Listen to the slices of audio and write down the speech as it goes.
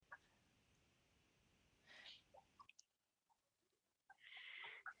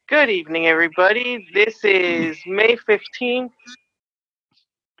Good evening, everybody. This is May 15th,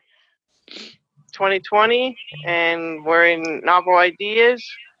 2020, and we're in Novel Ideas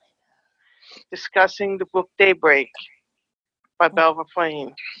discussing the book Daybreak by Belva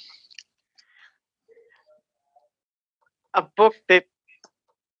Plain. A book that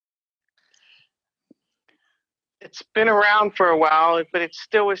it's been around for a while, but it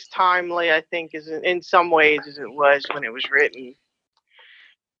still is timely, I think, as in some ways as it was when it was written.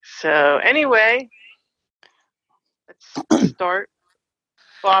 So anyway, let's start.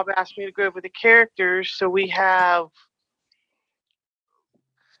 Bob asked me to go over the characters, so we have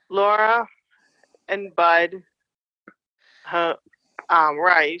Laura and Bud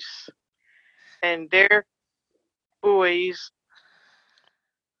Rice, and their boys,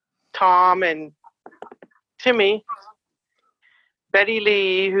 Tom and Timmy, Betty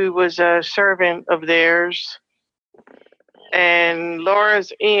Lee, who was a servant of theirs, and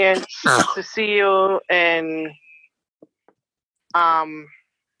Laura's aunts, Cecile and I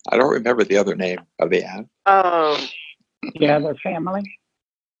don't remember the other name of the aunt. Oh, yeah, their family.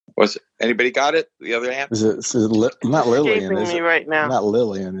 Was anybody got it? The other aunt? Is it not Lillian? escaping Is me it? Right now. Not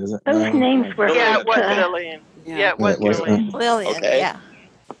Lillian, is it? Those names were. Yeah, it was Lillian. Yeah, it was Lillian. Lillian, Okay. yeah.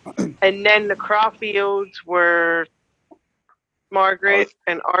 And then the Crawfields were Margaret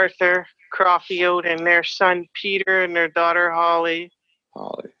and Arthur Crawfield and their son Peter and their daughter Holly.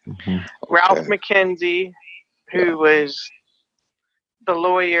 Mm-hmm. Ralph Okay. McKenzie, who was the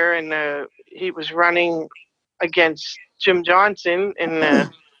lawyer, and he was running against Jim Johnson in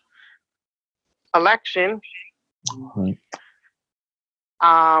the election. Right.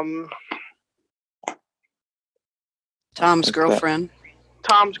 Tom's girlfriend.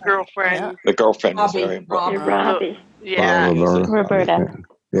 Tom's girlfriend. The girlfriend was Robbie. very important. Robbie. Yeah. Roberta.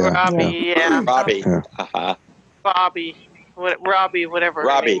 Yeah. Robbie, yeah. Robbie. Yeah. Uh-huh. Robbie, whatever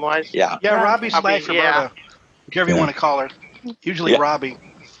her name was. Yeah. Yeah, Robbie / Robbie, Roberta, yeah. whichever you Yeah. want to call her. Usually Yeah. Robbie.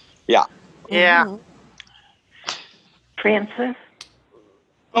 Yeah. Francis.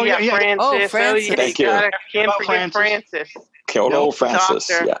 Oh, yeah. Francis. Oh, Francis. Yeah, Thank you. Can't About forget Francis. Killed old Francis.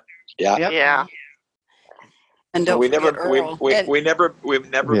 Doctor. Yeah. Yep. Yeah. And don't we forget never Earl. we've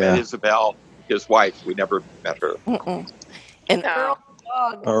never Yeah. met Isabel, his wife. We never met her. And No.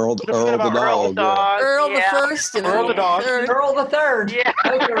 Earl the about dog. Yeah. Earl the yeah. first and Earl the dog. third. Earl the third. Yeah.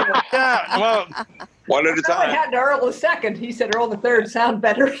 Yeah, well, One at a I time. had to Earl the second. He said Earl the third sound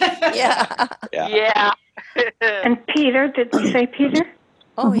better. yeah. Yeah. Yeah. And Peter, did we say Peter?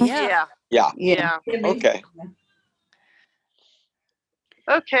 Oh, yeah. Yeah. Yeah. Yeah. Okay.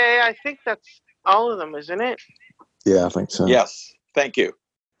 Okay, I think that's all of them, isn't it? Yeah, I think so. Yes. Thank you.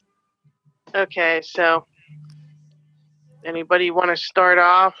 Okay, so anybody want to start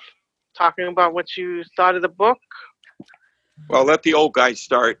off talking about what you thought of the book? Well, let the old guy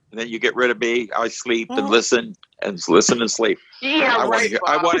start, and then you get rid of me. I sleep and listen and sleep. Yeah, I want to hear.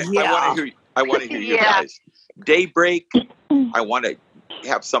 I want to hear. I want to hear you Yeah. guys. Daybreak. I want to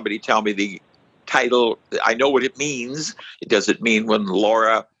have somebody tell me the title. I know what it means. Does it mean when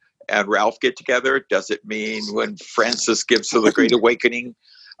Laura and Ralph get together? Does it mean when Francis gives her the Great Awakening?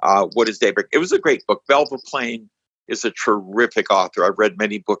 What is Daybreak? It was a great book. Belva Plain is a terrific author. I've read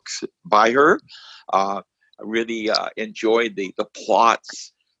many books by her. I really enjoyed the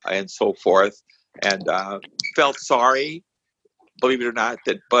plots and so forth, and felt sorry, believe it or not,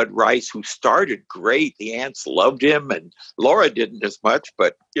 that Bud Rice, who started great, the aunts loved him, and Laura didn't as much,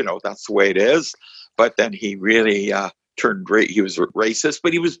 but, that's the way it is. But then he really he was racist,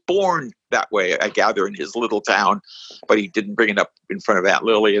 but he was born that way, I gather, in his little town, but he didn't bring it up in front of Aunt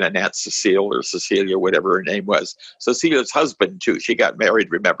Lillian and Aunt Cecile or Cecilia, whatever her name was. Cecilia's husband, too. She got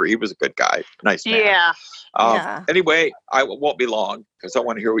married, remember. He was a good guy. Nice man. Yeah. Yeah. Anyway, I won't be long because I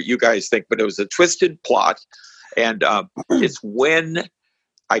want to hear what you guys think, but it was a twisted plot. And it's when,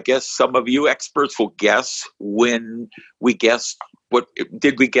 I guess some of you experts will guess when we guessed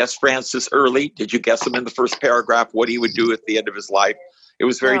did we guess Francis early? Did you guess him in the first paragraph, what he would do at the end of his life? It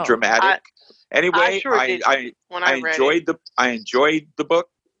was very No. dramatic. Anyway, I sure did when I read it. I enjoyed the book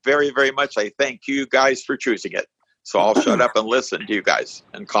very, very much. I thank you guys for choosing it. So I'll shut up and listen to you guys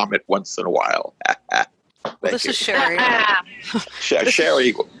and comment once in a while. This is Sherry.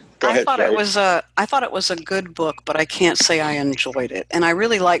 Sherry, go ahead, Sherry. I thought it was a good book, but I can't say I enjoyed it. And I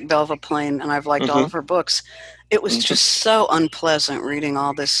really like Belva Plain, and I've liked all of her books. It was just so unpleasant reading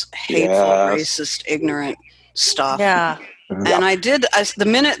all this hateful, Yes. racist, ignorant stuff. Yeah. And the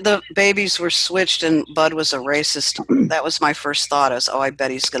minute the babies were switched and Bud was a racist, that was my first thought is, I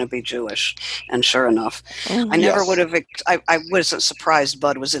bet he's going to be Jewish. And sure enough, I never would have, I wasn't surprised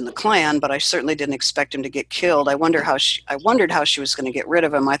Bud was in the Klan, but I certainly didn't expect him to get killed. I wondered how she was going to get rid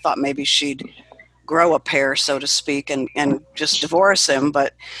of him. I thought maybe she'd grow a pair, so to speak, and just divorce him,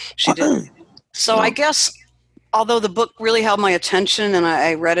 but she didn't. So I guess, although the book really held my attention and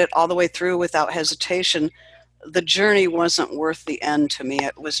I read it all the way through without hesitation, the journey wasn't worth the end to me.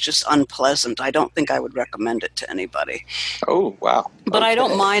 It was just unpleasant. I don't think I would recommend it to anybody. Oh, wow. But I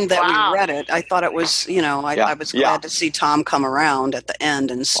don't mind that we read it. I thought it was, I was glad to see Tom come around at the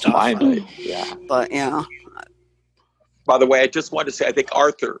end and stuff. Finally, But, yeah. By the way, I just wanted to say, I think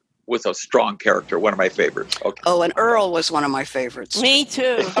Arthur was a strong character, one of my favorites. Okay. Oh, and Earl was one of my favorites. Me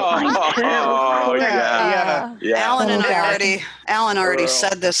too. Oh, yeah. Alan already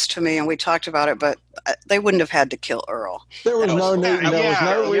said this to me, and we talked about it, but they wouldn't have had to kill Earl. There was no need. There was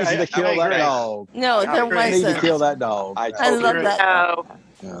no reason to kill that dog. No, there wasn't. Need to kill that dog. I love that dog.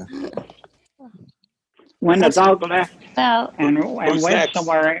 Yeah. When the dog left Well, and went next?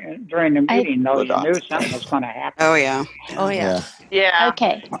 somewhere during the meeting, though, you Ladon. knew something was going to happen. Oh, yeah. Oh, yeah. Yeah.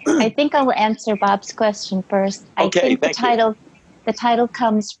 okay. I think I'll answer Bob's question first. I Okay, think thank you. the title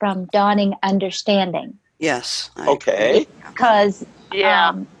comes from Dawning Understanding, Yes. Okay. because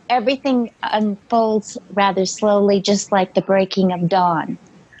Yeah. everything unfolds rather slowly, just like the breaking of dawn.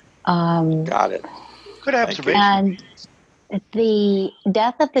 Got it. Good observation. And the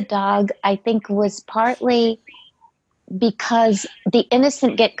death of the dog, I think, was partly because the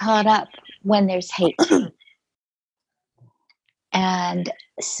innocent get caught up when there's hate. And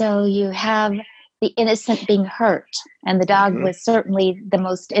so you have the innocent being hurt, and the dog was certainly the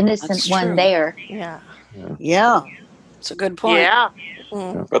most innocent That's one true. there. Yeah. Yeah. It's a good point. Yeah.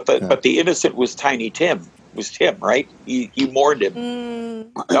 Mm. But the innocent was Tiny Tim. Was Tim, right? He mourned him.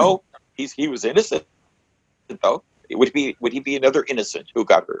 Mm. No, he was innocent though. Would he be another innocent who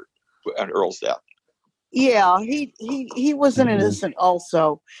got hurt on Earl's death? Yeah, he was an innocent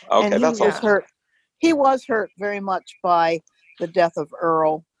also. Okay, And he that's was all. hurt. He was hurt very much by the death of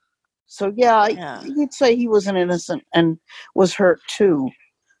Earl. So yeah, Yeah. you'd say he was an innocent and was hurt too,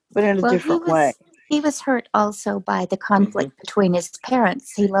 but in a different way. He was hurt also by the conflict between his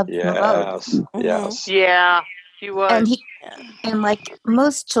parents. He loved them both. Yes, yes. Yeah. He was. And and like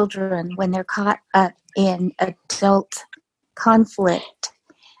most children, when they're caught up in adult conflict,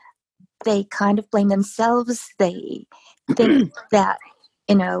 they kind of blame themselves. They think that,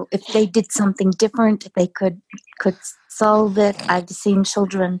 if they did something different, they could solve it. I've seen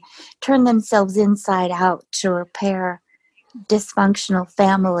children turn themselves inside out to repair dysfunctional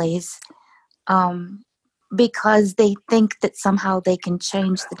families, because they think that somehow they can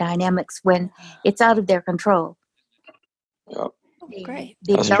change the dynamics when it's out of their control. Yep. Great.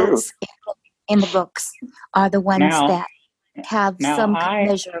 The That's adults in the books are the ones Now- that have now some I-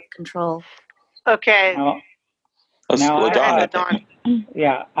 measure of control. Okay. Let's Now, go I- down it. Dawn.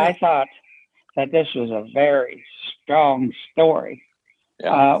 Yeah, I thought that this was a very strong story.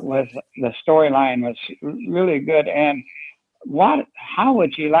 Yeah. With the storyline was really good. And how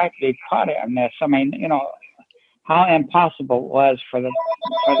would you like to be caught in this? I mean, how impossible it was for the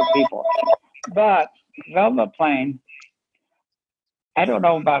people. But Velvet Plain, I don't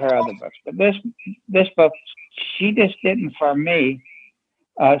know about her other books, but this book, she just didn't, for me,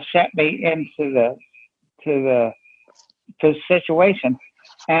 set me into the situation.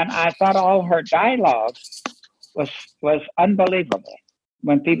 And I thought all her dialogue was unbelievable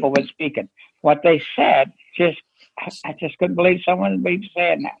when people were speaking. What they said, I just couldn't believe someone would be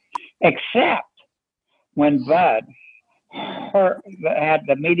saying that. Except when Bud had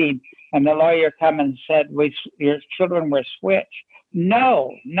the meeting and the lawyer come and said, your children were switched.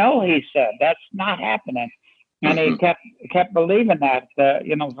 No, he said, that's not happening. And he kept believing that,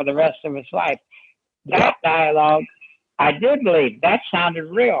 for the rest of his life. That dialogue, I did believe. That sounded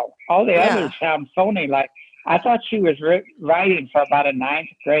real. All the others sound phony. Like, I thought she was writing for about a 9th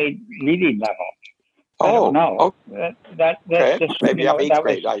grade reading level. I don't know. That's just, maybe I'm 8th that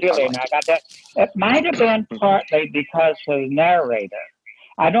was grade. I feeling. I got that. It might have been partly because of the narrator.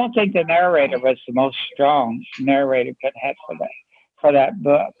 I don't think the narrator was the most strong narrator could have for that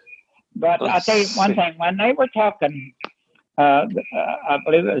book. But I'll tell you one thing. When they were talking, I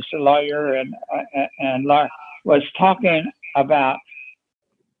believe it was the lawyer and Laura was talking about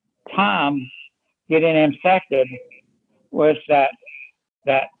Tom getting infected with that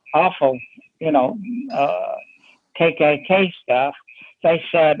awful, KKK stuff. They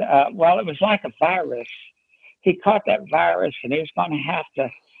said, well, it was like a virus. He caught that virus, and he was going to have to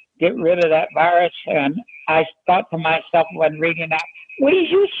get rid of that virus. And I thought to myself when reading that, will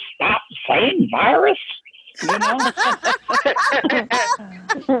you stop saying virus? You know?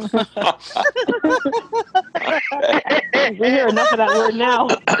 We hear enough of that word now.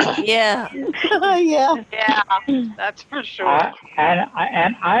 Yeah. Yeah. Yeah, that's for sure. And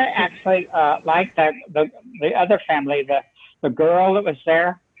I actually like that the other family, the girl that was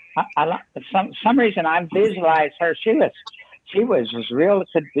there. Some reason I visualized her. She was as real as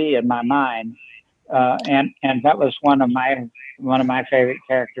could be in my mind, and that was one of my favorite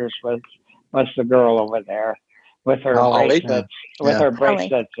characters was the girl over there with her Holly. bracelets,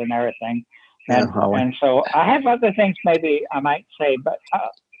 and everything. And so I have other things maybe I might say, but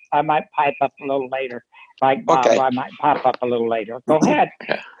I might pipe up a little later. Like Bob, I might pop up a little later. Go ahead.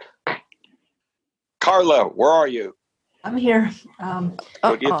 Carla, where are you? I'm here.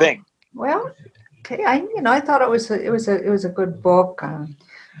 What do you think? Well, okay. I thought it was a good book.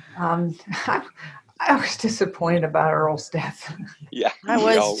 I was disappointed about Earl's death. Yeah, I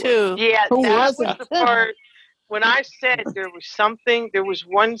was too. Yeah, Who that wasn't? was the part when I said there was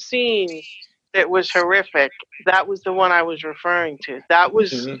one scene that was horrific. That was the one I was referring to. That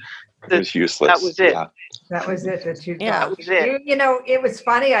was it was useless. That was it. Yeah. That was it that you Yeah. thought. That was it. You know, it was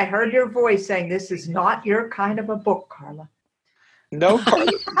funny. I heard your voice saying, "This is not your kind of a book, Carla." No, Carla.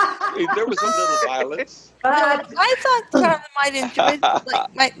 There was a little violence. But I thought Carla might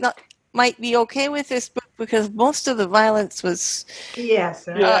enjoy, might be okay with this book because most of the violence was, yes,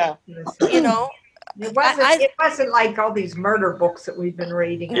 Yeah. you know, it wasn't like all these murder books that we've been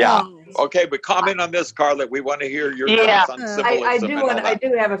reading. Yeah. no. Okay, but comment on this, Carla. We want to hear your Yeah. thoughts on symbolism. I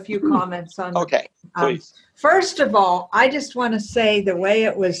do have a few comments on. Okay, please. First of all, I just want to say the way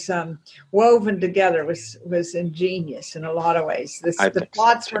it was woven together was ingenious in a lot of ways. The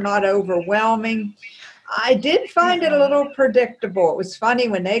plots were not overwhelming. I did find it a little predictable. It was funny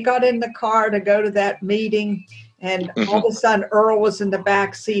when they got in the car to go to that meeting and all of a sudden Earl was in the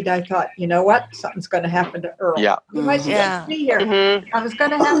back seat. I thought, you know what? Something's going to happen to Earl. Yeah. You might Yeah. be here. Mhm. I was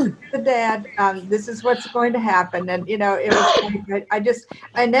going to happen to the dad. This is what's going to happen. And, you know, it was,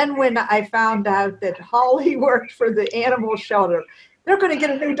 and then when I found out that Holly worked for the animal shelter, they're going to get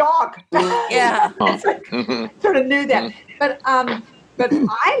a new dog. Yeah. Sort of knew that. But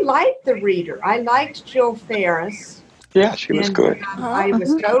I liked the reader. I liked Jill Ferris. Yeah, she was good. I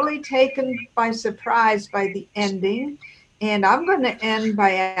was totally taken by surprise by the ending. And I'm going to end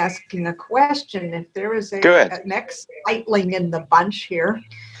by asking a question. If there is a next lightling in the bunch here,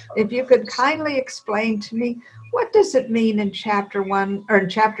 if you could kindly explain to me, what does it mean in chapter 1 or in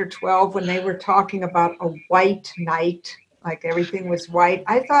chapter 12 when they were talking about a white night? Like everything was white.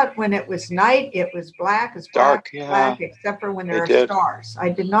 I thought when it was night, it was black, as Dark, black, except for when there are stars. I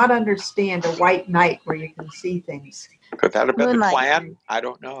did not understand a white night where you can see things. Could that have been Moonlight. the Klan? I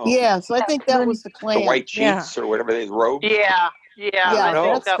don't know. Yes, I think that was the The Klan. white sheets or whatever they robes. Yeah, I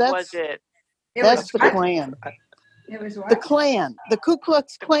think that that's- was it. That's the Klan. It was what? The Klan. The Ku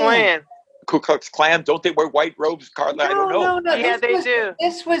Klux Klan. Plan. Ku Klux Klan, don't they wear white robes, Carla? I don't know. No. Yeah, they do.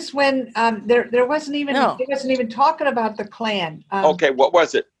 This was when there wasn't even No. it wasn't even talking about the Klan. Okay, what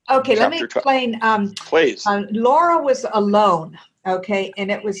was it? Okay, let me Chapter explain. Please. Laura was alone. Okay,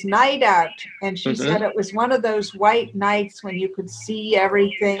 and it was night out, and she Mhm. said it was one of those white nights when you could see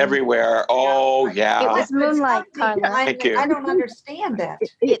everything Everywhere. Oh, yeah. It was moonlight, Carla. Thank you. I don't understand that.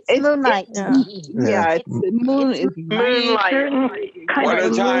 It's moonlight. Yeah, it's the moon is Moonlight. One at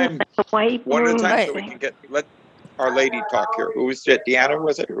a time. white One at a moon. time so we can let our lady talk here. Who was it? Deanna,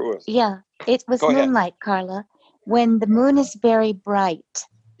 was it? Who was it? Yeah, it was Go ahead. moonlight, Carla. When the moon is very bright,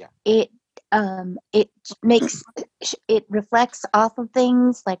 Yeah. it makes it reflects off of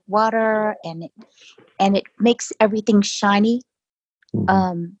things like water, and it makes everything shiny.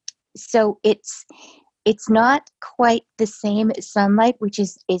 So it's not quite the same as sunlight, which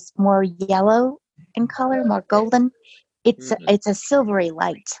is more yellow in color, more golden. It's a silvery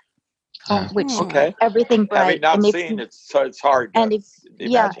light, which Okay. everything bright. Having not and if seen you- it, so it's hard. and if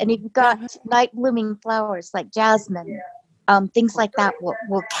imagine. and if you've got night blooming flowers like jasmine, things like that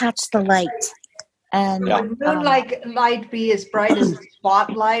will catch the light. And Yeah. Would moonlight light be as bright as a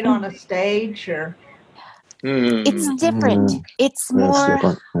spotlight on a stage, or? it's different. It's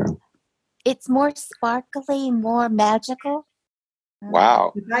more it's more sparkly, more magical.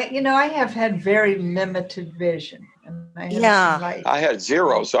 Wow. I have had very limited vision. And I have Yeah. some light. I had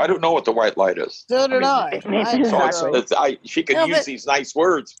 0, so I don't know what the white light is. So did I. So she can No, use but- these nice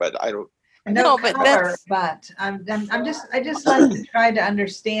words, but I don't. No, but color, that's- but I just like to try to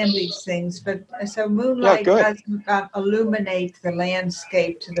understand these things. But so moonlight good. does illuminate the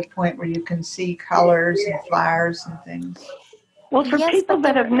landscape to the point where you can see colors and flowers and things. Well, for Yes, people but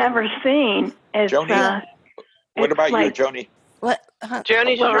that there have never seen, it's Joni? What it's about you, like, Joni? What?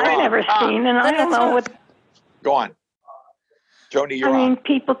 Joni's well, You're I've on. never seen, and I don't know what. Go on. Joni, I you're mean, on.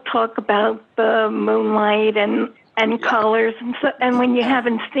 people talk about the moonlight and colors, and so, and when you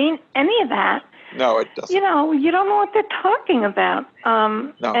haven't seen any of that, No, it doesn't. you know, you don't know what they're talking about.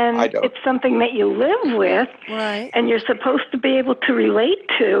 No, and I don't. it's something that you live with, Right. and you're supposed to be able to relate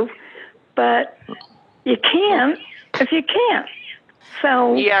to, but you can't if you can't.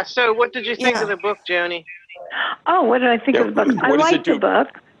 So Yeah. So, what did you think of the book, Joni? Oh, what did I think of the book? I what does it liked the do? book.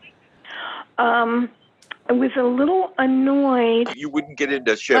 I was a little annoyed. You wouldn't get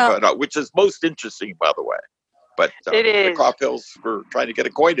into Shiva, which is most interesting, by the way. But It the is. Caulfills were trying to get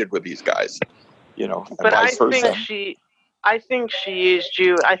acquainted with these guys, you know, and But vice versa. I think she is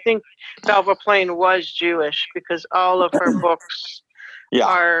Jew. I think Belva Plain was Jewish because all of her books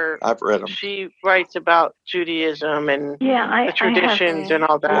are. I've read them. She writes about Judaism and the traditions I have and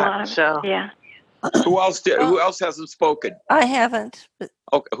all a lot that. of- So yeah. Who else hasn't spoken? I haven't. But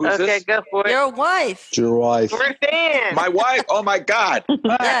Okay, who's this? go for it. your wife. It's your wife. Ruth Ann. My wife. Oh my God.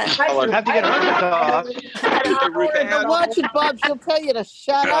 Yes. Have to get her to talk. Ruth Ann. Now watch it, Bob. She'll tell you to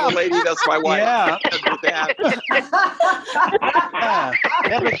shut Not up. a lady. That's my wife. Yeah. Ruth Ann. Yeah. You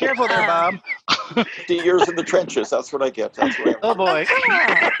have to be careful there, Bob. 50 years in the trenches. That's what I get. That's what I Oh boy.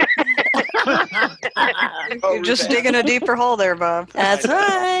 You're just digging a deeper hole there, Bob. That's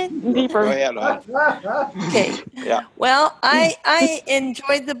right. Go ahead, hon. Okay. Yeah. Well, I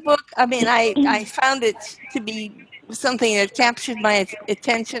enjoyed the book. I mean, I found it to be something that captured my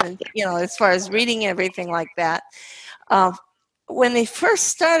attention, and as far as reading everything like that. When they first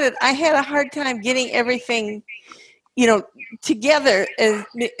started, I had a hard time getting everything, together, and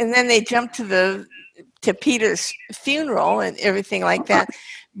then they jumped to Peter's funeral and everything like that.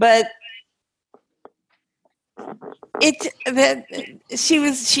 But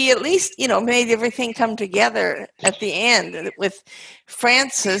she at least made everything come together at the end with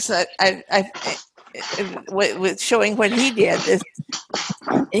Francis. With showing what he did,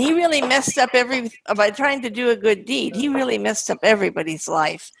 and he really messed up by trying to do a good deed. He really messed up everybody's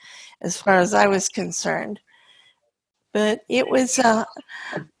life, as far as I was concerned. But it was. I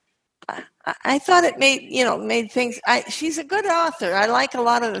thought it made things. She's a good author. I like a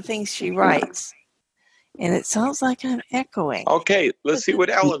lot of the things she writes. And it sounds like I'm echoing. Okay, let's see what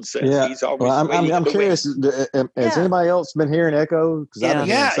Alan says. Yeah. He's always I'm curious. Has anybody else been hearing echo? Because I've been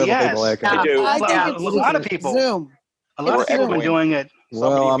hearing several people echo. I do. I think a lot of people. Zoom. A lot of people have been doing it.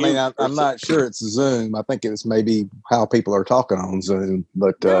 Well, I mean, I'm not sure it's Zoom. I think it's maybe how people are talking on Zoom.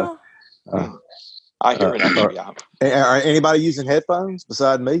 But I hear it. Are anybody using headphones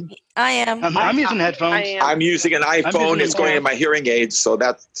beside me? I am. I'm using headphones. I'm using an iPhone. It's going in my hearing aids, so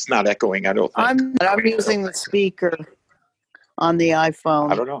that's not echoing. I don't think. I'm using the speaker on the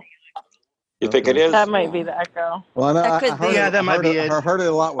iPhone. I don't know. You think it is? That might be the echo. Well, no, I heard that might be it. I heard it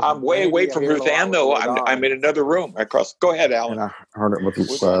a lot. I'm way away from Ruth Ann, though. I'm in another room across. Go ahead, Alan. And I heard it with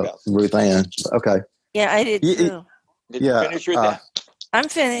Ruth Ann. Okay. Yeah, I did too. Did you finish Ruth Ann? I'm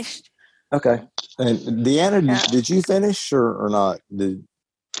finished. Okay. And Deanna, did you finish or not?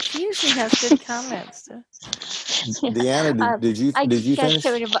 She usually has good comments. Deanna, did you finish?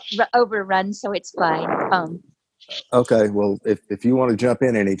 I just overrun, so it's fine. Okay, well, if you want to jump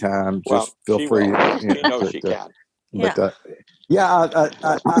in anytime, just feel free. We know she can. But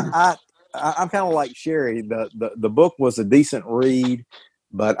I'm kind of like Sherry. The book was a decent read,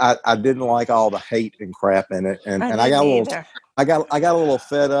 but I didn't like all the hate and crap in it, and I got a little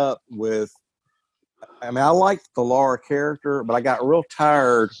fed up with. I mean, I liked the Laura character, but I got real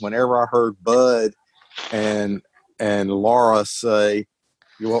tired whenever I heard Bud and Laura say,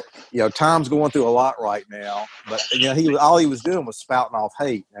 Tom's going through a lot right now, but all he was doing was spouting off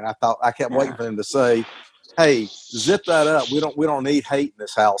hate, and I kept waiting for him to say, "Hey, zip that up. We don't need hate in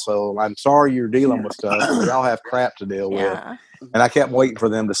this household. I'm sorry you're dealing with stuff. We all have crap to deal with." And I kept waiting for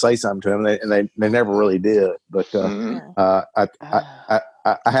them to say something to him, and they never really did. But I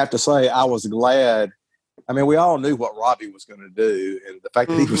have to say, I was glad. I mean, we all knew what Robbie was going to do, and the fact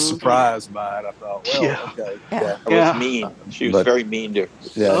that he was surprised by it, I thought, well, okay. Yeah. It was mean. She was very mean to.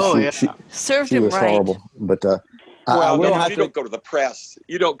 Yeah, served she him was right. horrible. But you don't go to the press.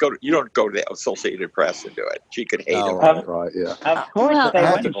 You don't go to the Associated Press and do it. She could hate him. Right? Yeah. Of course, they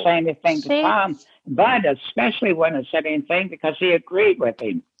wouldn't say anything to Tom, Bud especially wouldn't have said anything because he agreed with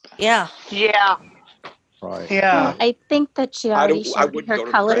him. Yeah. Yeah. Right. Yeah. Well, I think that she already showed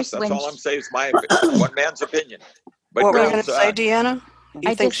her colors That's when all I'm saying is my opinion. One man's opinion. But what were you going to say, Deanna?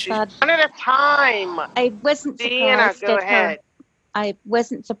 I just thought one at a time. I wasn't Deanna, surprised go at ahead. her. I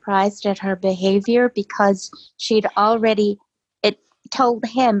wasn't surprised at her behavior because she'd already told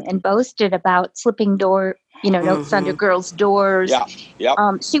him and boasted about slipping notes under girls' doors. Yeah.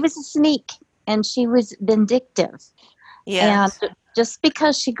 Yep. She was a sneak, and she was vindictive. Yes. And just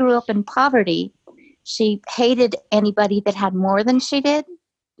because she grew up in poverty, she hated anybody that had more than she did.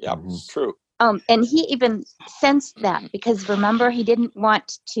 Yeah, true. And he even sensed that, because remember, he didn't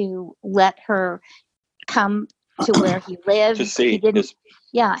want to let her come to where he lived. To see. He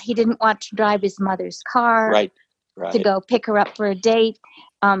didn't want to drive his mother's car. Right. To go pick her up for a date.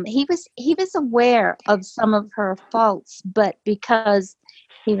 He was aware of some of her faults, but because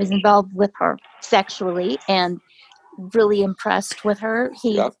he was involved with her sexually and really impressed with her,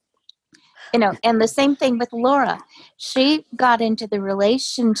 and the same thing with Laura. She got into the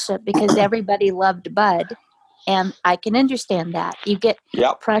relationship because everybody loved Bud, and I can understand that. You get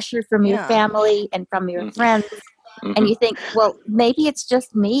pressure from your family and from your friends, and you think, well, maybe it's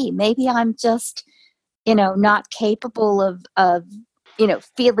just me. Maybe I'm just not capable of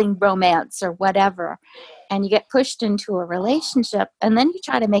feeling romance or whatever. And you get pushed into a relationship, and then you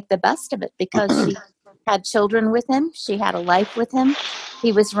try to make the best of it, because she had children with him. She had a life with him.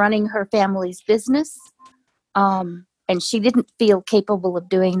 He was running her family's business. And she didn't feel capable of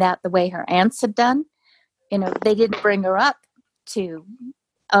doing that the way her aunts had done. They didn't bring her up to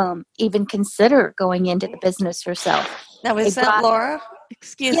even consider going into the business herself. Now, is that Laura?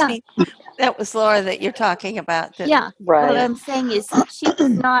 Excuse me. That was Laura that you're talking about. Right. What I'm saying is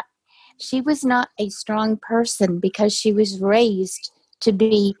she was not a strong person, because she was raised to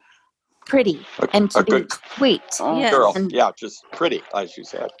be pretty and to be sweet. Girl. Just pretty, as you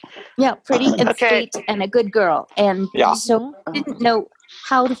said. Yeah, pretty and sweet and a good girl. And so she didn't know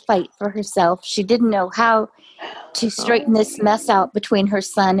how to fight for herself. She didn't know how to straighten this mess out between her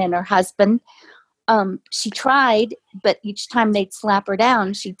son and her husband. She tried, but each time they'd slap her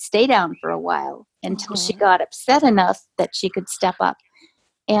down, she'd stay down for a while until she got upset enough that she could step up.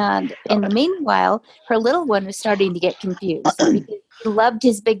 And in the meanwhile, her little one was starting to get confused, because he loved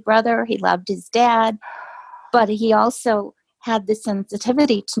his big brother, he loved his dad, but he also had the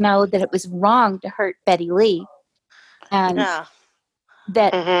sensitivity to know that it was wrong to hurt Betty Lee. And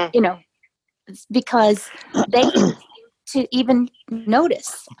that, because they didn't to even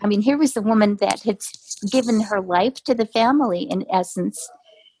notice. I mean, here was the woman that had given her life to the family, in essence,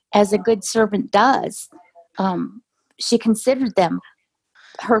 as a good servant does. She considered them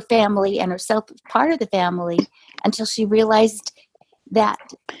her family and herself part of the family, until she realized that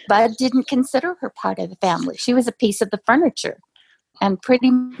Bud didn't consider her part of the family. She was a piece of the furniture, and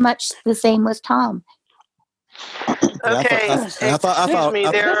pretty much the same with Tom. Okay, excuse me.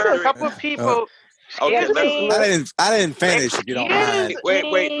 There are a couple of people. Okay, I didn't finish. If you don't mind.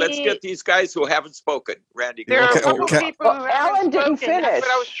 Wait. Let's get these guys who haven't spoken. Randy, there are a couple of people who Alan didn't finish. That's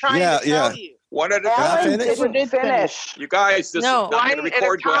what I was trying to tell you. One at a Alan time. didn't finish. You guys, this is not going to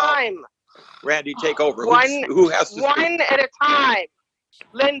record well. Time. Randy, take over. Who has to one speak? at a time.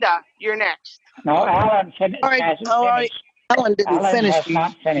 Linda, you're next. No, Alan finished. All right. Alan didn't finish. Has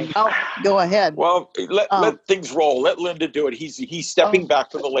not finished. Oh, go ahead. Well, let things roll. Let Linda do it. He's stepping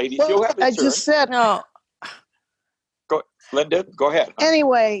back for the ladies. Well, You'll have a I turn. just said. No. Go, Linda. Go ahead.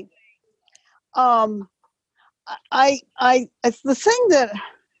 Anyway, the thing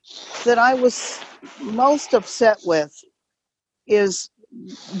that I was most upset with is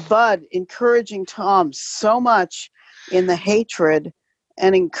Bud encouraging Tom so much in the hatred,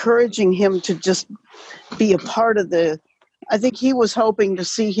 and encouraging him to just be a part of I think he was hoping to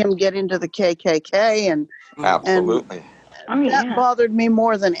see him get into the KKK, and absolutely. That bothered me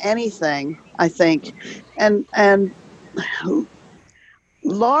more than anything, I think. And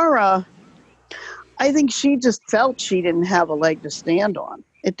Laura, I think she just felt she didn't have a leg to stand on.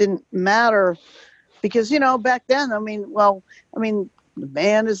 It didn't matter, because, back then, the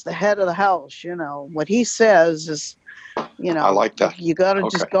man is the head of the house. What he says is, I like that. You got to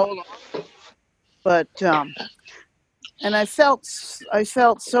just go along. But, and I felt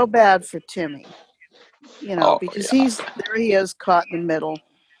so bad for Timmy, because there he is caught in the middle.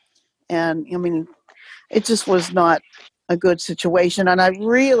 And it just was not a good situation. And I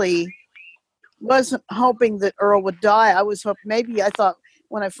really wasn't hoping that Earl would die. I thought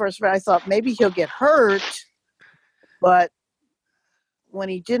when I first read, I thought maybe he'll get hurt. But when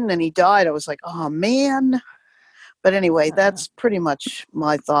he didn't and he died, I was like, oh man. But anyway, that's pretty much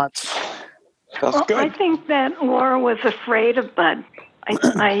my thoughts. That's good. I think that Laura was afraid of Bud.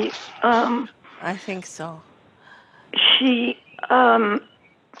 I think so. She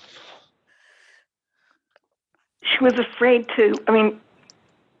was afraid to.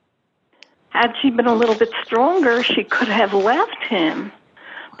 Had she been a little bit stronger, she could have left him.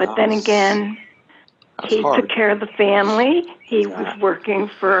 But then again, He took care of the family. He was working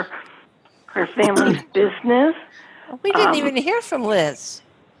for her family's business. We didn't even hear from Liz.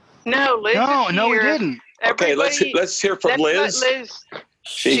 No, Liz is No, we here. didn't. Okay, let's hear from Liz.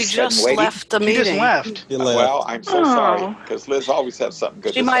 She She's just waiting. left the meeting. She just left. Well, I'm so sorry because Liz always has something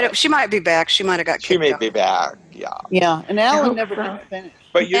good to say. She might be back. She might have got She kicked may out. be back. Yeah. Yeah, and Alan never did finish.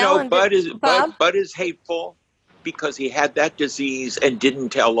 But you Alan, know, Bud is hateful because he had that disease and didn't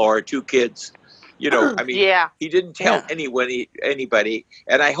tell Laura, 2 kids. You know, I mean, he didn't tell anybody.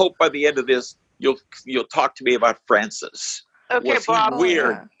 And I hope by the end of this, you'll talk to me about Francis. Okay, Was Bob. he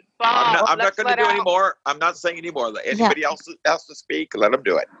weird? Bob, I'm not going to do any more. I'm not saying any more. Anybody else has to speak, let them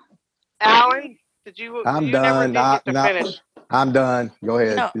do it. Alan, did you? I'm you done. Never did get to finish. I'm done. Go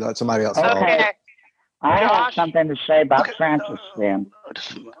ahead. No. You let somebody else talk. Okay. I have Josh? something to say about Francis then.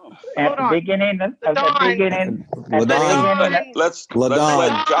 At the beginning Let's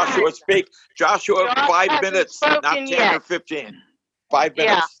let Joshua speak. Joshua, Josh 5 minutes, not 10 yet. or 15. 5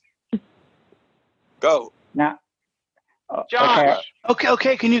 minutes. Go. Now, Josh.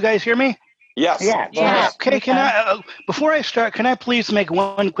 Okay. Can you guys hear me? Yes. Yeah. Okay. Can I? Before I start, can I please make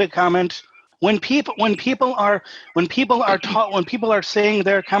one quick comment? When people are saying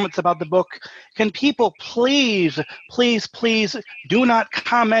their comments about the book, can people please do not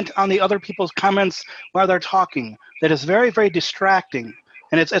comment on the other people's comments while they're talking? That is very, very distracting,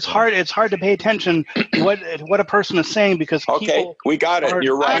 and it's hard to pay attention to what a person is saying because people. We got it.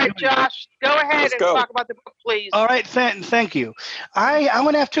 You're right. All right, Josh, go ahead and talk about the book, please. All right, thank you. I'm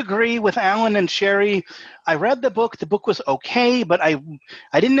going to have to agree with Alan and Sherry. I read the book. The book was okay, but I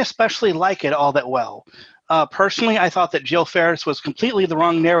didn't especially like it all that well. Personally, I thought that Jill Ferris was completely the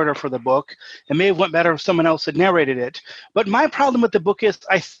wrong narrator for the book. It may have went better if someone else had narrated it. But my problem with the book is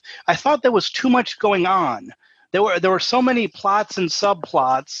I thought there was too much going on. There were so many plots and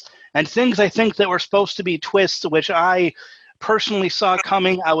subplots and things I think that were supposed to be twists, which I personally saw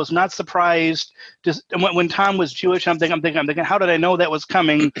coming. I was not surprised. Just when Tom was Jewish, I'm thinking, how did I know that was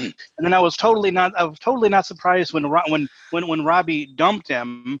coming? And then I was totally not surprised when Robbie dumped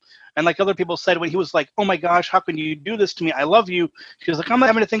him. And like other people said, when he was like, "Oh my gosh, how can you do this to me? I love you." She was like, "I'm not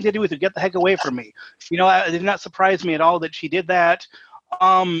having anything to do with it. Get the heck away from me." You know, it did not surprise me at all that she did that.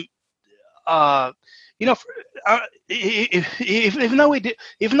 You know, even though we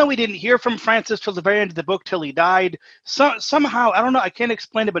didn't hear from Francis till the very end of the book, till he died, somehow, I don't know, I can't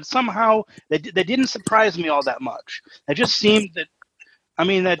explain it, but somehow they didn't surprise me all that much. It just seemed that,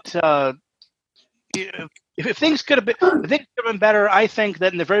 if things could have been better, I think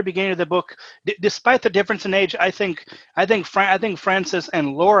that in the very beginning of the book, despite the difference in age, I think Francis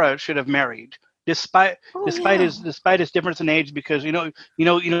and Laura should have married. Despite his difference in age, because he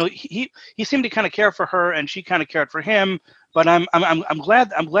seemed to kind of care for her and she kind of cared for him. But I'm glad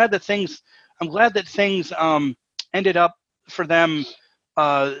that things ended up for them.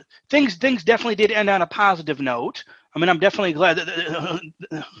 Things definitely did end on a positive note. I mean, I'm definitely glad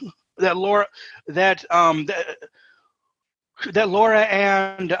that Laura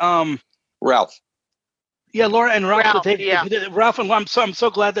and Ralph. Yeah, Laura and Ralph. Ralph, and I'm so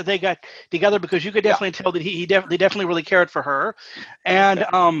glad that they got together because you could definitely tell that he definitely really cared for her, and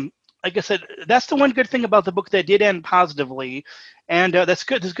like I said, that's the one good thing about the book that did end positively, and that's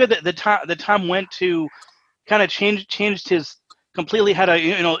good. It's good that Tom went to kind of changed his completely, had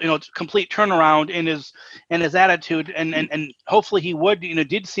a complete turnaround in his attitude, and hopefully he would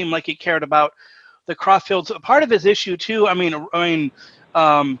did seem like he cared about the Caulfields. Part of his issue too. I mean,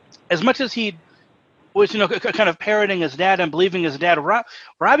 as much as he was kind of parroting his dad and believing his dad,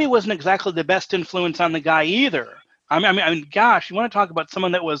 Robbie wasn't exactly the best influence on the guy either. I mean, gosh, you want to talk about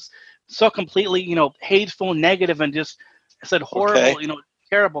someone that was so completely hateful, negative, and just said horrible,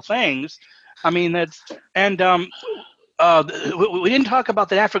 terrible things. I mean, that's and we didn't talk about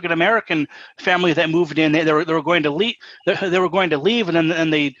the African American family that moved in. They were going to leave. They were going to leave, and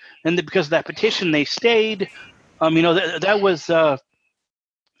then because of that petition they stayed. That was.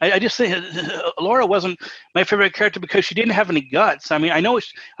 I just think Laura wasn't my favorite character because she didn't have any guts. I mean, I know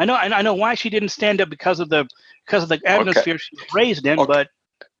why she didn't stand up because of the atmosphere she was raised in. But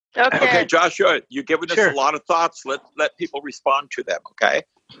okay, Joshua, you're giving us a lot of thoughts. Let people respond to them. Okay,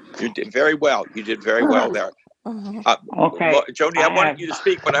 you did very well. You did very well there. Okay, Joni, I wanted you to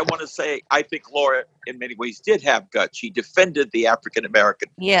speak, but I want to say I think Laura, in many ways, did have guts. She defended the African American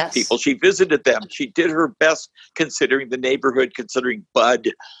people. She visited them. She did her best, considering the neighborhood, considering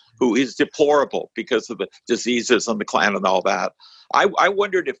Bud, who is deplorable because of the diseases and the Klan and all that. I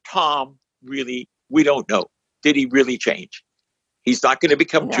wondered if Tom really, we don't know, did he really change? He's not going to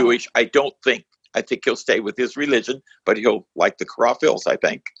become Jewish, I don't think. I think he'll stay with his religion, but he'll like the Caulfields, I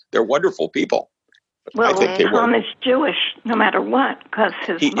think. They're wonderful people. Well, I think they Tom were. is Jewish no matter what, because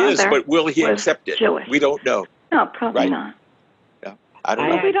his He mother is, but will he was accept it? Jewish. We don't know. No, probably Right. not. Yeah, I don't I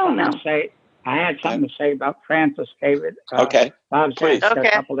know. had we don't something know. to say. I had something to say about Francis, David. Okay, Bob's please. asked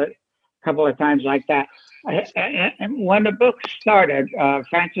a couple of times like that. And when the book started,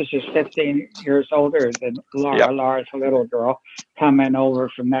 Francis is 15 years older than Laura. Yep. Laura's a little girl coming over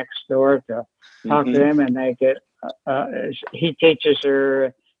from next door to talk to him, and they get. He teaches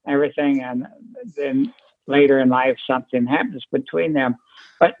her everything, and then later in life something happens between them.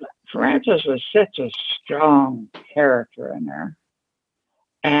 But Francis was such a strong character in there,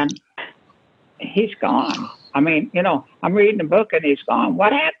 and he's gone. I mean, I'm reading the book and he's gone.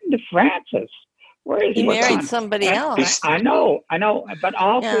 What happened to Francis? Where is He he married gone? somebody And else. I know. But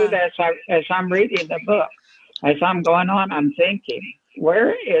all through Yeah. that, as I'm reading the book, as I'm going on, I'm thinking,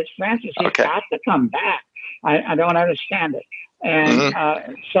 where is Francis? He's got to come back. I don't understand it.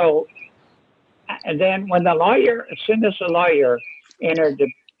 And so, and then when as soon as the lawyer entered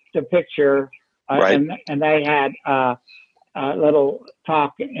the picture, and they had a little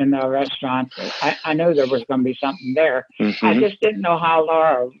talk in the restaurant, I knew there was going to be something there. I just didn't know how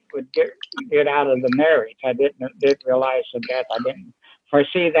Laura would get out of the marriage. I didn't realize the death. I didn't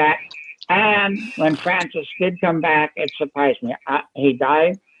foresee that. And when Francis did come back, it surprised me. He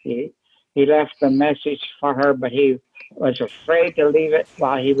died. He left a message for her, but he was afraid to leave it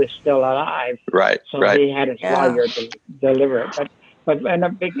while he was still alive. Right. So he had his lawyer to deliver it. But when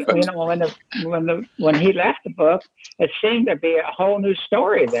when he left the book, it seemed to be a whole new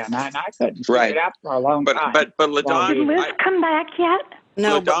story then, and I couldn't figure it out for a long time. But LaDon, Did Liz come back yet?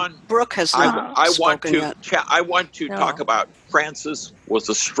 No, LaDon, but Brooke has not I want spoken to. yet. I want to talk about Francis was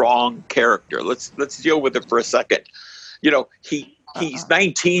a strong character. Let's deal with it for a second. He's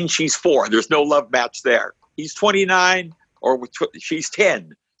 19, she's 4. There's no love match there. He's 29, she's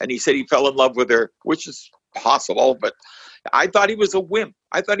 10, and he said he fell in love with her, which is possible, but I thought he was a wimp.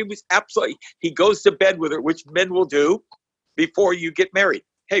 I thought he was absolutely. He goes to bed with her, which men will do before you get married.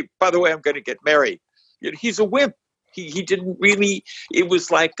 Hey, by the way, I'm going to get married. He's a wimp. He didn't really. It was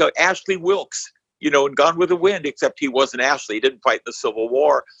like Ashley Wilkes, in Gone with the Wind, except he wasn't Ashley. He didn't fight in the Civil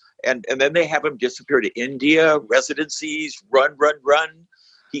War. And then they have him disappear to India, residencies, run.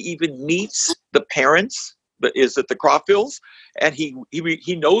 He even meets the parents, is at the Crawfields, and he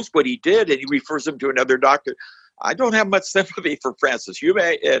knows what he did, and he refers him to another doctor. I don't have much sympathy for Francis. You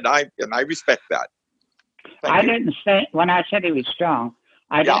may, and I respect that. I didn't say, when I said he was strong,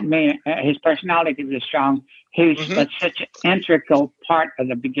 I didn't mean his personality was strong. He was such an integral part of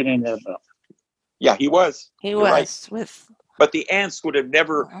the beginning of the book. Yeah, he was. He You're was right. But the aunts would have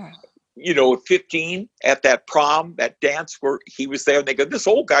never, at 15 at that prom, that dance where he was there, and they go, "This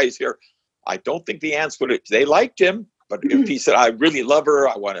old guy's here." I don't think the aunts would have. They liked him, but if he said, "I really love her,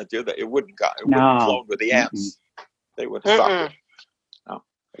 I want to do that," it wouldn't flown with the aunts. They would have stopped it. No,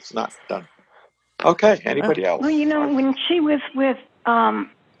 it's not done. Okay, anybody else? Well, when she was with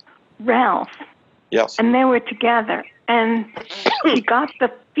Ralph, yes, and they were together, and she got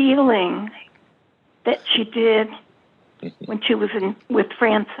the feeling that she did when she was with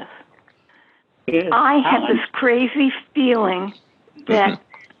Francis. I had this crazy feeling that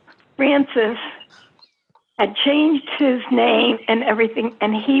Francis had changed his name and everything,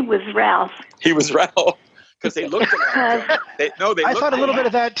 and he was Ralph. He was Ralph. Because they looked at him. I thought a little bit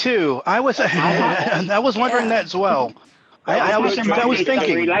of that too. I was wondering that as well. I was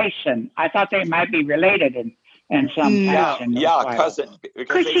thinking. Relation. I thought they might be related in some fashion. Yeah, cousin.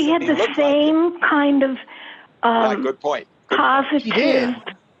 Because she had the same kind of good point. Positive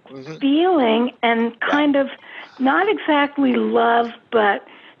feeling and kind of not exactly love, but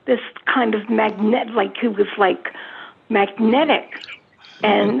this kind of like he was like magnetic,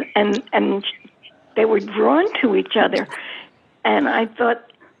 and they were drawn to each other. And I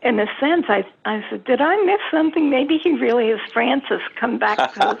thought, in a sense, I said, did I miss something? Maybe he really is Francis. Come back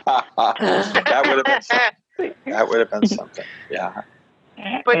to that would have been something. That would have been something. Yeah.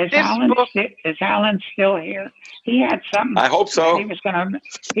 But is Alan still here? He had something. I hope so.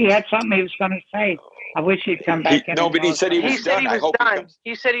 He had something he was gonna say. I wish he'd come back. No, but he said he was done. I hope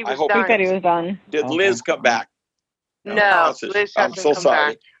he said he was done. He said he was done. Did Liz come back? No, Liz I'm so come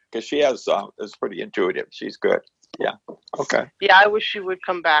sorry back. because she is pretty intuitive. She's good. Yeah. Okay. Yeah, I wish she would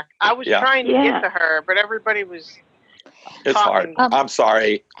come back. I was trying to get to her, but everybody was. It's hard. I'm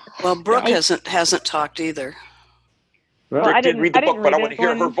sorry. Well, Brooke hasn't talked either. Well, Brooke I didn't read the book, but I want to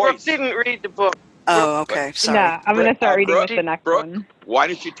hear her voice. Brooke didn't read the book. Oh, okay. Sorry. No, I'm going to start reading with the next one. Why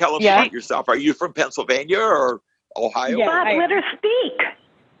don't you tell us about yourself? Are you from Pennsylvania or Ohio? Bob, let her speak.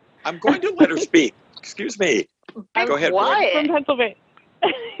 I'm going to let her speak. Excuse me. Go ahead, Brooke. From Pennsylvania.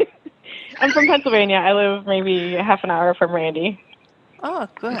 I'm from Pennsylvania. I live maybe half an hour from Randy. Oh,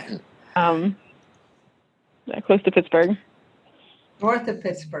 good. Close to Pittsburgh. North of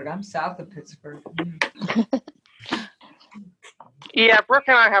Pittsburgh. I'm south of Pittsburgh. Yeah, Brooke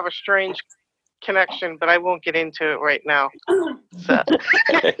and I have a strange connection, but I won't get into it right now. So.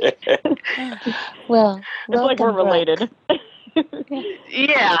 Well, it's like we're related.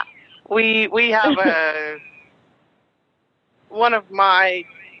 Yeah, we have one of my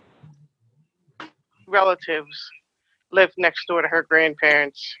relatives lived next door to her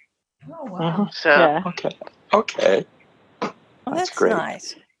grandparents. Oh wow! So yeah. Okay. Well, that's great.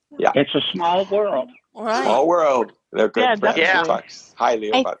 nice. Yeah. It's a small world. Right. Small world. They're good friends. definitely. She talks highly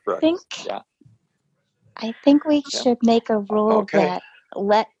about Brooks. I think we should make a rule that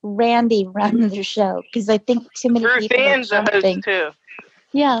let Randy run the show, because I think too many people are Ann's a host jumping. too.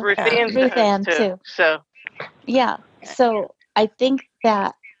 Yeah, Ruth Ann's a Ann host too. So. Yeah, so I think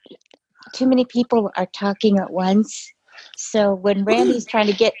that too many people are talking at once. So when Randy's trying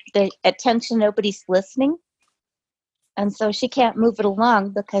to get the attention, nobody's listening. And so she can't move it along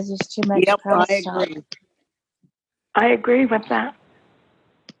because there's too much crosstalk. I agree with that.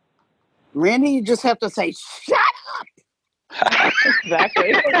 Randy, you just have to say, shut up!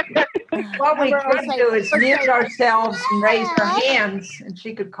 Exactly. What we could do is mute ourselves and raise our hands, and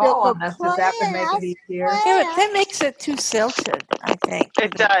she could call on us. Does that would make it easier? Yeah, but that makes it too silted, I think.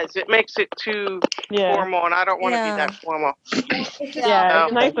 It does. It makes it too formal, and I don't want to be that formal. Yeah,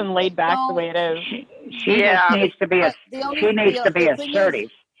 it's nice and laid back the way it is. She just needs to be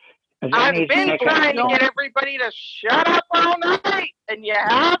assertive. I've been trying to get everybody to shut up all night, and you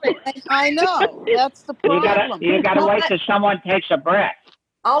haven't. I know. That's the problem. You gotta wait till someone takes a breath.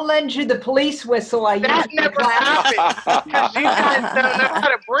 I'll lend you the police whistle I That used in never class. happens because you guys don't know how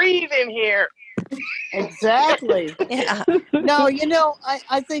to breathe in here. Exactly. Yeah. No,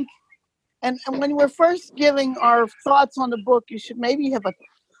 I think, and when we're first giving our thoughts on the book, you should maybe have a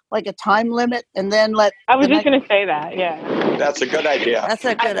time limit, and then let. I was just going to say that. Yeah. That's a good idea. That's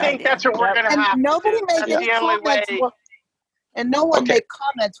a good idea. I think that's what we're going to have. Nobody make That's any the only comments. way. And no one make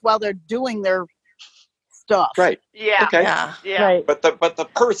comments while they're doing their stuff. Right. Yeah. Okay. Yeah. Right. But the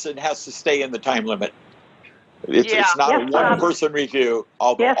person has to stay in the time limit. It's not a one-person review.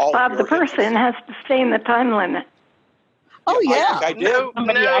 Bob, the person has to stay in the time limit. Oh, yeah. I did.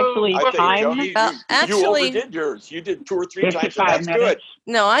 Actually, you overdid yours. You did 2 or 3 times, and that's good.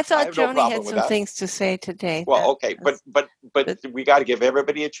 No, I thought have no Joni problem had with some that. things to say today. Well, okay, but we got to give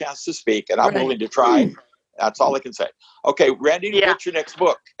everybody a chance to speak, and I'm willing to try. That's all I can say. Okay, Randy, what's your next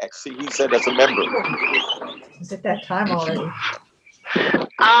book? Actually, he said as a member. Is it that time already?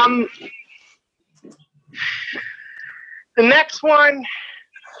 The next one,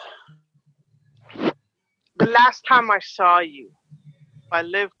 The Last Time I Saw You, by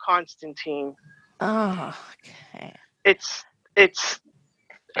Liv Constantine. Oh, okay. It's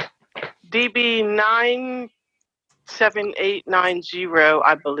DB 97890,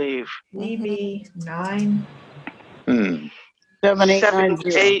 I believe. DB 9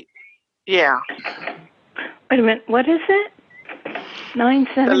 7890. Yeah. Wait a minute. What is it?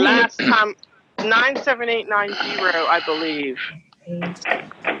 978. The last time 97890, I believe.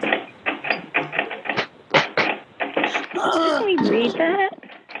 Didn't we read that?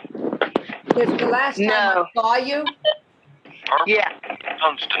 It's The Last Time I Saw You? Yeah.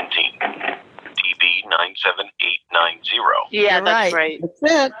 Constantine. DB 97890. Yeah, that's right. That's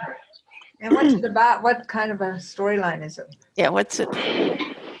it. And what's it about? What kind of a storyline is it? Yeah, what's it?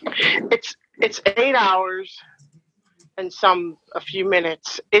 It's 8 hours and a few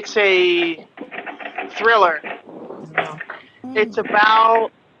minutes. It's a thriller. It's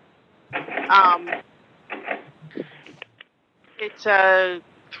about it's a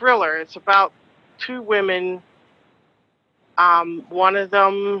thriller. It's about 2 women. One of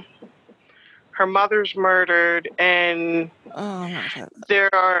them, her mother's murdered, and there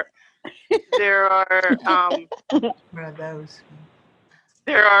are one of those.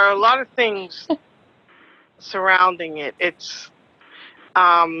 There are a lot of things surrounding it. It's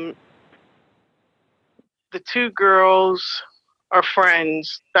the 2 girls are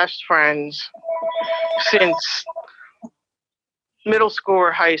friends, best friends, since middle school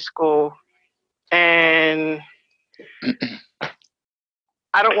or high school, and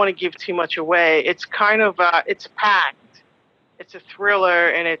I don't want to give too much away. It's kind of it's packed. It's a thriller,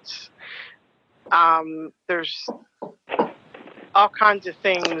 and it's there's all kinds of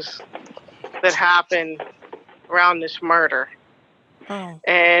things that happen around this murder. Oh.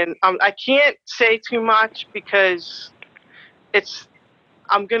 And I can't say too much because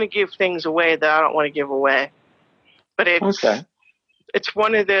I'm going to give things away that I don't want to give away. But it's It's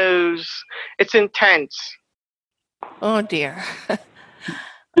one of those. It's intense. Oh dear.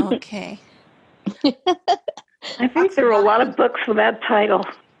 Okay. I think there are a lot of books with that title.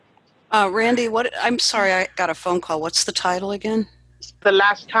 Randy, I'm sorry, I got a phone call. What's the title again? The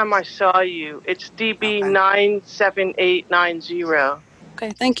Last Time I Saw You. It's DB 97890.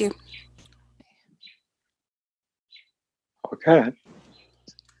 Okay, thank you. Okay.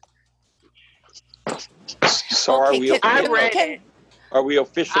 So Okay, are we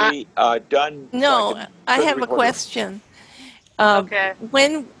officially done? No, So I put the have a recorder? question. Okay.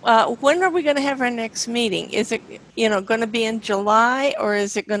 When are we going to have our next meeting? Is it going to be in July, or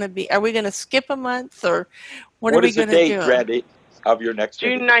is it going to be? Are we going to skip a month, or what are we going to do? What is the date, Randy, of your next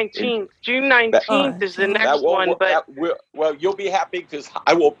June meeting? 19th. June 19th is the next one. But well, you'll be happy because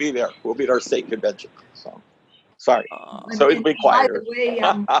I won't be there. We'll be at our state convention. So sorry. So it'll be quieter. By the way,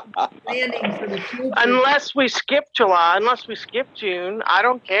 I'm planning for the future. Unless we skip July, unless we skip June, I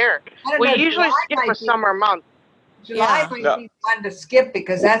don't care. We usually skip a summer month. July might be fun to skip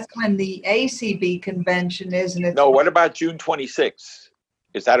because that's when the ACB convention is. And it's what about June 26th?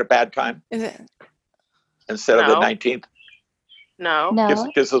 Is that a bad time? Is it? Instead of the 19th? No.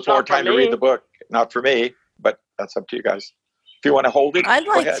 Gives us more time to read the book. Not for me, but that's up to you guys. If you want to hold it, I'd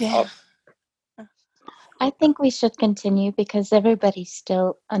go like ahead. to. I think we should continue because everybody's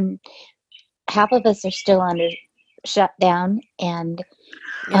still half of us are still under shutdown, and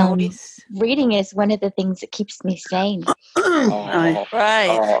reading is one of the things that keeps me sane.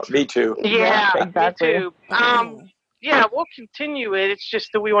 Right. Me too. Yeah, exactly. Me too. Yeah, we'll continue it. It's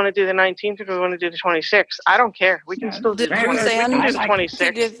just that we want to do the 19th or we want to do the 26th. I don't care. We can still do the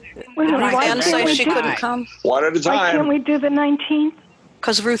 26th. Ruth Ann say she couldn't come? One at a time. Why can't we do the 19th?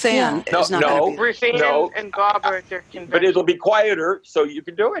 Because Ruth Ann is not going to be Ruth Ann and Bob are at their convention. But it'll be quieter, so you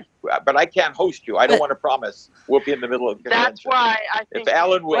can do it. But I can't host you. I don't want to promise. We'll be in the middle of the convention. That's why I think. If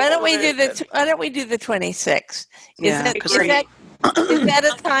Alan will. Why don't we do the 26th? Yeah, is that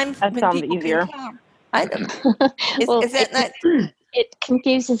a time that sounds easier? I don't. Is that not? It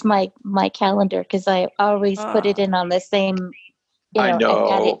confuses my calendar because I always put it in on the same. I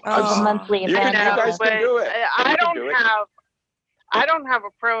know. And add it to the monthly event. You guys can do it. I don't have a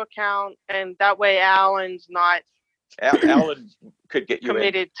pro account, and that way Alan's not. Alan could get you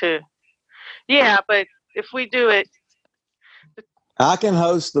committed to. Yeah, but if we do it. I can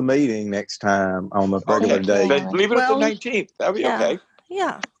host the meeting next time on the regular day. Then leave it at the 19th. That'll be okay.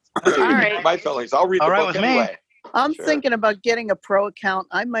 Yeah. All right. My feelings. I'll read the book anyway. I'm thinking about getting a pro account.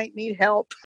 I might need help.